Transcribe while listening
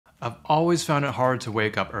I've always found it hard to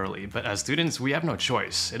wake up early, but as students, we have no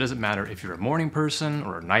choice. It doesn't matter if you're a morning person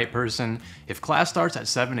or a night person. If class starts at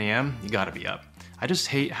 7 a.m., you gotta be up. I just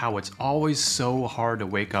hate how it's always so hard to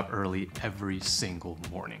wake up early every single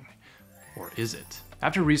morning. Or is it?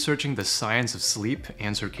 After researching the science of sleep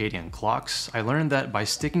and circadian clocks, I learned that by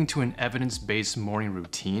sticking to an evidence-based morning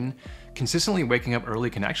routine, consistently waking up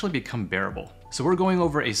early can actually become bearable. So we're going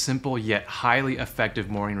over a simple yet highly effective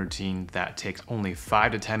morning routine that takes only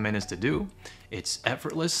 5 to 10 minutes to do. It's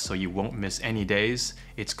effortless, so you won't miss any days.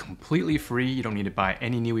 It's completely free, you don't need to buy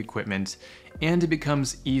any new equipment, and it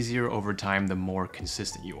becomes easier over time the more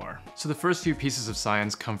consistent you are. So the first few pieces of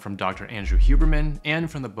science come from Dr. Andrew Huberman and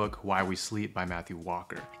from the book Why We Sleep by Matthew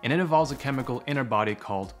Walker. And it involves a chemical in our body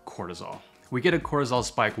called cortisol. We get a cortisol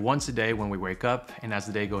spike once a day when we wake up, and as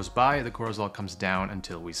the day goes by, the cortisol comes down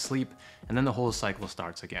until we sleep, and then the whole cycle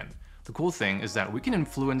starts again. The cool thing is that we can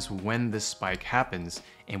influence when this spike happens,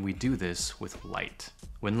 and we do this with light.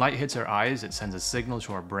 When light hits our eyes, it sends a signal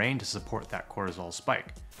to our brain to support that cortisol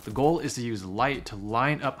spike. The goal is to use light to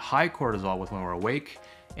line up high cortisol with when we're awake,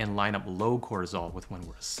 and line up low cortisol with when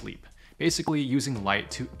we're asleep. Basically using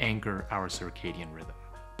light to anchor our circadian rhythm.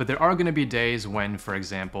 But there are gonna be days when, for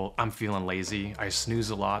example, I'm feeling lazy, I snooze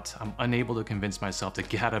a lot, I'm unable to convince myself to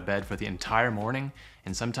get out of bed for the entire morning,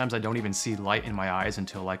 and sometimes I don't even see light in my eyes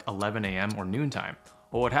until like 11 a.m. or noontime.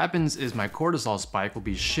 Well, what happens is my cortisol spike will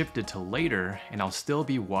be shifted to later, and I'll still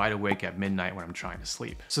be wide awake at midnight when I'm trying to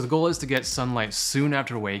sleep. So the goal is to get sunlight soon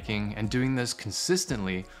after waking, and doing this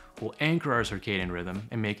consistently will anchor our circadian rhythm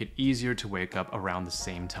and make it easier to wake up around the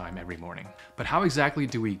same time every morning. But how exactly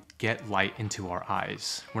do we get light into our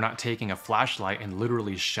eyes? We're not taking a flashlight and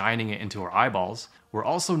literally shining it into our eyeballs. We're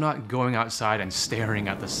also not going outside and staring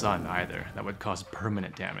at the sun either. That would cause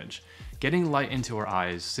permanent damage. Getting light into our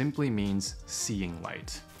eyes simply means seeing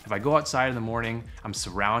light. If I go outside in the morning, I'm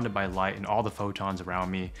surrounded by light and all the photons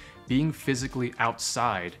around me. Being physically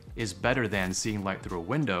outside is better than seeing light through a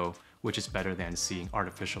window, which is better than seeing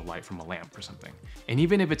artificial light from a lamp or something. And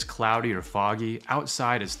even if it's cloudy or foggy,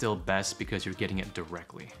 outside is still best because you're getting it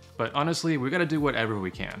directly. But honestly, we gotta do whatever we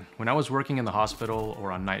can. When I was working in the hospital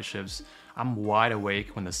or on night shifts, I'm wide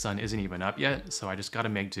awake when the sun isn't even up yet, so I just gotta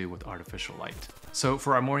make do with artificial light. So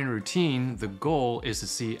for our morning routine, the goal is to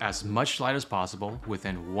see as much light as possible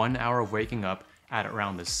within 1 hour of waking up at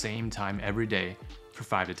around the same time every day for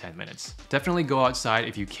 5 to 10 minutes. Definitely go outside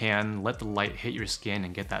if you can, let the light hit your skin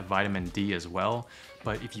and get that vitamin D as well.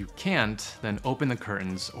 But if you can't, then open the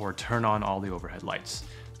curtains or turn on all the overhead lights.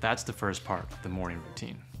 That's the first part of the morning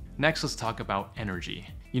routine. Next, let's talk about energy.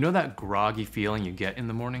 You know that groggy feeling you get in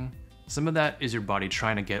the morning? Some of that is your body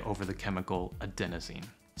trying to get over the chemical adenosine.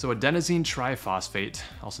 So adenosine triphosphate,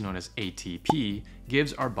 also known as ATP,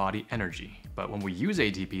 gives our body energy. But when we use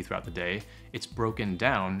ATP throughout the day, it's broken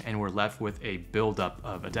down and we're left with a buildup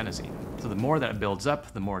of adenosine. So the more that it builds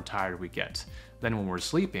up, the more tired we get. Then when we're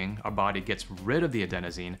sleeping, our body gets rid of the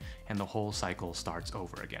adenosine and the whole cycle starts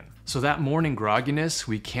over again. So that morning grogginess,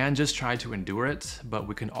 we can just try to endure it, but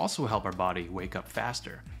we can also help our body wake up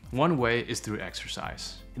faster. One way is through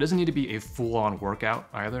exercise. It doesn't need to be a full-on workout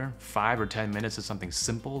either. 5 or 10 minutes of something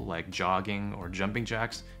simple like jogging or jumping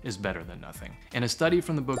jacks is better than nothing. And a study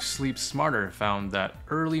from the book Sleep Smarter found that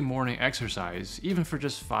early morning exercise, even for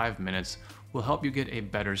just 5 minutes, will help you get a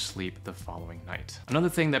better sleep the following night. Another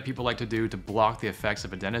thing that people like to do to block the effects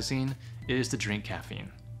of adenosine is to drink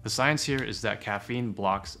caffeine. The science here is that caffeine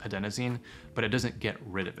blocks adenosine, but it doesn't get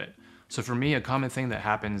rid of it. So for me, a common thing that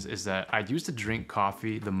happens is that I used to drink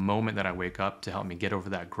coffee the moment that I wake up to help me get over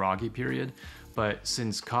that groggy period. But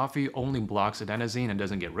since coffee only blocks adenosine and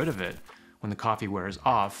doesn't get rid of it, when the coffee wears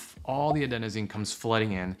off, all the adenosine comes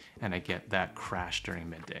flooding in and I get that crash during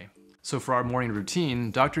midday. So for our morning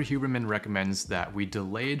routine, Dr. Huberman recommends that we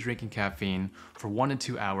delay drinking caffeine for 1 to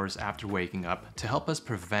 2 hours after waking up to help us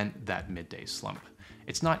prevent that midday slump.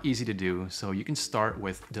 It's not easy to do, so you can start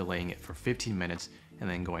with delaying it for 15 minutes and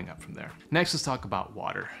then going up from there. Next, let's talk about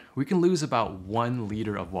water. We can lose about 1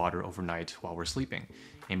 liter of water overnight while we're sleeping.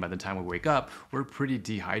 And by the time we wake up, we're pretty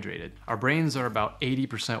dehydrated. Our brains are about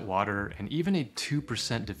 80% water, and even a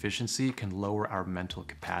 2% deficiency can lower our mental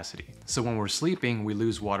capacity. So when we're sleeping, we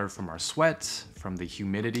lose water from our sweat, from the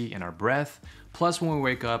humidity in our breath. Plus, when we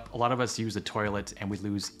wake up, a lot of us use the toilet and we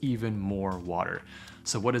lose even more water.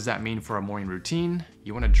 So what does that mean for our morning routine?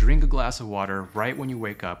 You wanna drink a glass of water right when you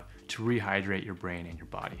wake up to rehydrate your brain and your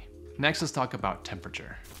body. Next, let's talk about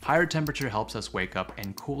temperature. Higher temperature helps us wake up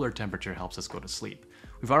and cooler temperature helps us go to sleep.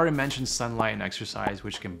 We've already mentioned sunlight and exercise,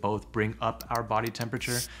 which can both bring up our body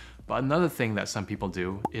temperature, but another thing that some people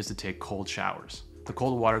do is to take cold showers. The The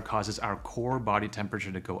cold water causes our core body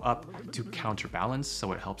temperature to go up to counterbalance,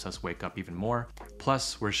 so it helps us wake up even more.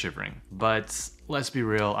 Plus, we're shivering. But let's be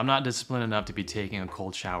real, I'm not disciplined enough to be taking a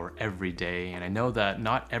cold shower every day, and I know that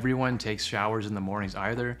not everyone takes showers in the mornings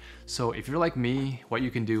either. So if you're like me, what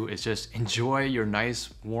you can do is just enjoy your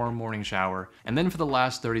nice warm morning shower, and then for the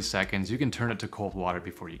last 30 seconds, you can turn it to cold water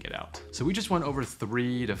before you get out. So we just went over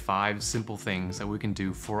 3 to 5 simple things that we can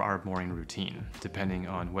do for our morning routine, depending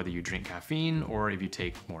on whether you drink caffeine or if you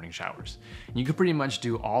take morning showers. And you can pretty much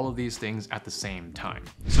do all of these things at the same time.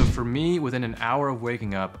 So for me, within an hour of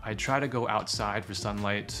waking up, I try to go outside for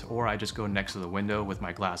sunlight, or I just go next to the window with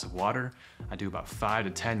my glass of water. I do about 5 to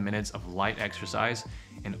 10 minutes of light exercise,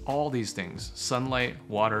 and all these things, sunlight,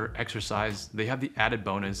 water, exercise, they have the added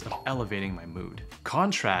bonus of elevating my mood.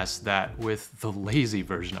 Contrast that with the lazy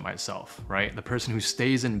version of myself, right? The person who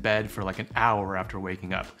stays in bed for like an hour after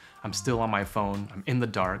waking up. I'm still on my phone, I'm in the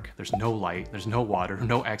dark, there's no light, there's no water,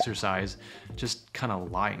 no exercise, just kind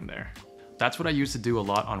of lying there. That's what I used to do a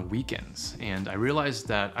lot on weekends, and I realized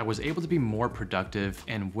that I was able to be more productive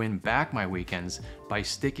and win back my weekends by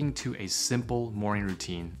sticking to a simple morning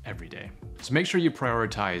routine every day. So make sure you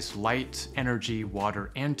prioritize light, energy, water,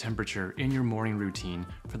 and temperature in your morning routine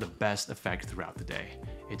for the best effect throughout the day.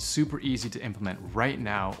 It's super easy to implement right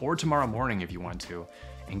now or tomorrow morning if you want to.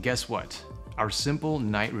 And guess what? Our simple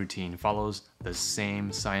night routine follows the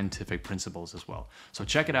same scientific principles as well. So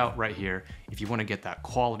check it out right here if you want to get that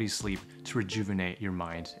quality sleep to rejuvenate your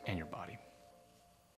mind and your body.